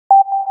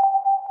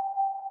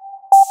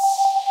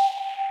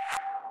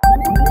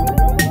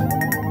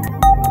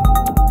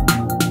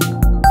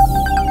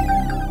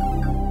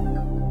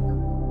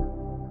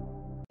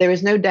There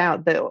is no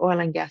doubt the oil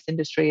and gas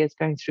industry is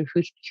going through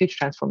huge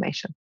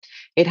transformation.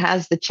 It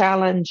has the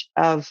challenge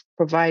of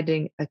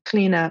providing a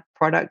cleaner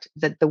product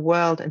that the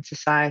world and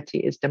society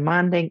is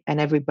demanding,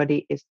 and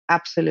everybody is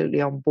absolutely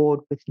on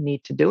board with the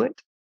need to do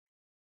it,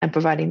 and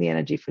providing the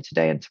energy for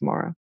today and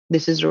tomorrow.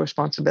 This is a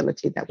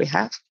responsibility that we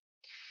have.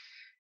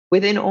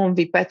 Within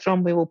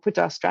Petrom, we will put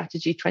our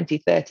strategy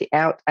 2030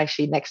 out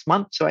actually next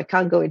month, so I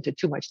can't go into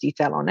too much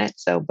detail on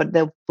it. But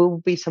there will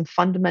be some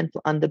fundamental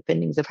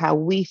underpinnings of how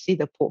we see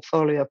the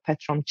portfolio of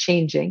Petrom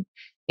changing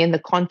in the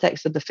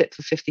context of the Fit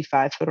for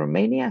 55 for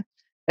Romania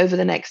over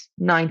the next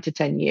 9 to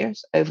 10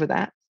 years. Over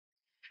that,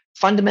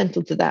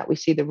 fundamental to that, we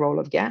see the role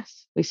of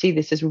gas. We see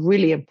this as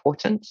really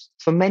important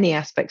for many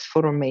aspects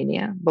for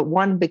Romania, but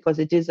one, because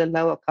it is a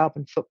lower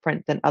carbon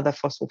footprint than other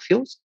fossil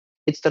fuels.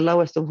 It's the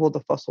lowest of all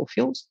the fossil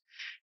fuels.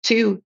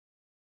 2,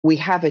 we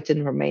have it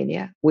in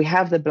Romania. We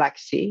have the Black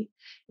Sea.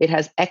 It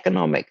has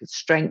economic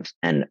strength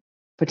and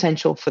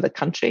potential for the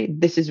country.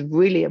 This is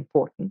really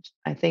important,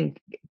 I think,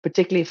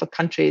 particularly for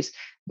countries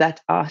that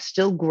are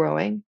still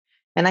growing.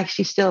 And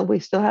actually we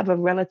still have a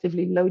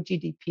relatively low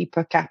GDP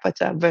per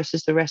capita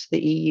versus the rest of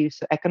the EU.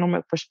 So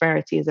economic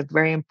prosperity is a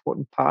very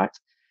important part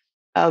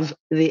of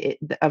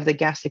the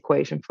gas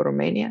equation for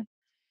Romania,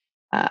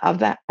 of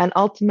that. And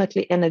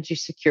ultimately, energy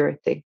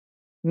security.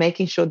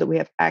 Making sure that we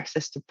have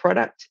access to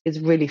product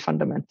is really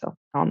fundamental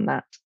on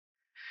that.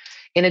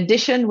 In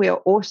addition, we are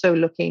also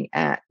looking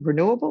at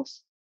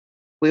renewables.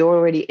 We're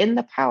already in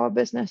the power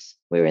business.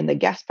 We're in the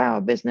gas power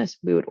business.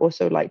 We would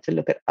also like to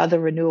look at other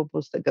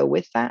renewables that go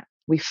with that.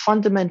 We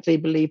fundamentally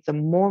believe the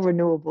more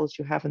renewables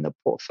you have in the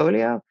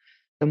portfolio,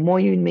 the more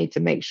you need to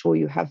make sure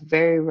you have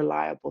very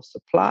reliable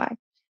supply,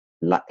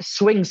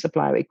 swing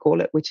supply, we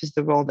call it, which is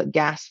the role that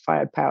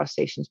gas-fired power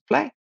stations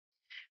play.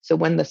 So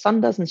when the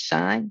sun doesn't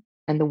shine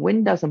and the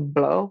wind doesn't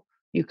blow,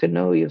 you can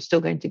know you're still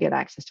going to get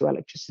access to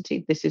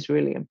electricity. This is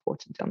really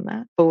important on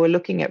that. But we're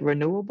looking at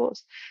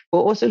renewables.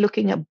 We're also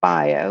looking at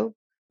bio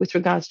with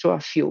regards to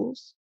our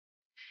fuels.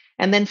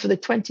 And then for the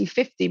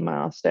 2050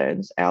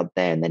 milestones out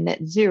there in the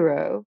net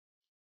zero,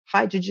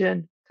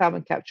 hydrogen,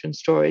 carbon capture and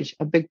storage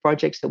are big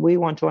projects that we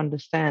want to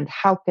understand.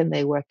 How can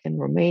they work in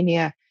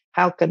Romania?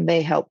 How can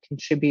they help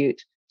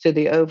contribute to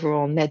the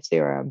overall net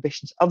zero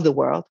ambitions of the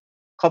world?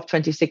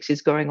 COP26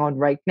 is going on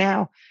right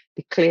now.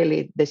 But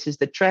clearly, this is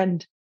the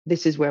trend.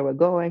 This is where we're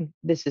going.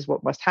 This is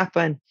what must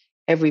happen.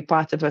 Every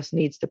part of us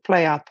needs to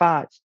play our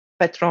part.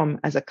 Petrom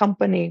as a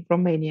company,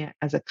 Romania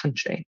as a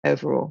country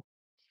overall.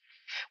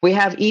 We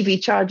have EV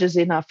chargers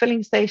in our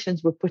filling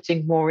stations. We're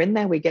putting more in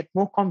there. We get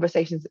more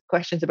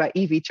questions about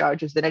EV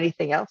chargers than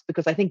anything else,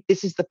 because I think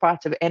this is the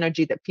part of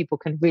energy that people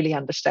can really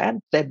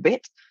understand their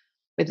bit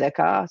with their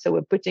car. So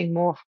we're putting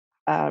more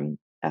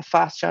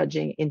fast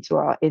charging into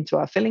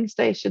our filling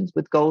stations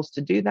with goals to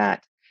do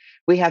that.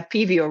 We have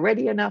PV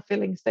already in our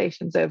filling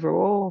stations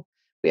overall.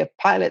 We have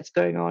pilots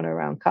going on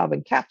around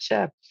carbon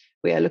capture.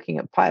 We are looking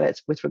at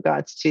pilots with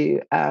regards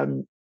to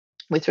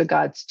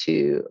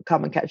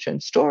carbon capture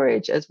and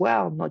storage as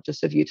well, not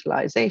just of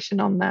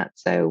utilization on that.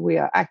 So we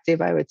are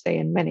active, I would say,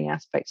 in many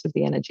aspects of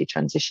the energy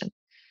transition.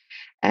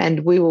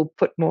 And we will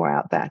put more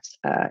out that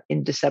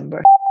in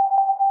December.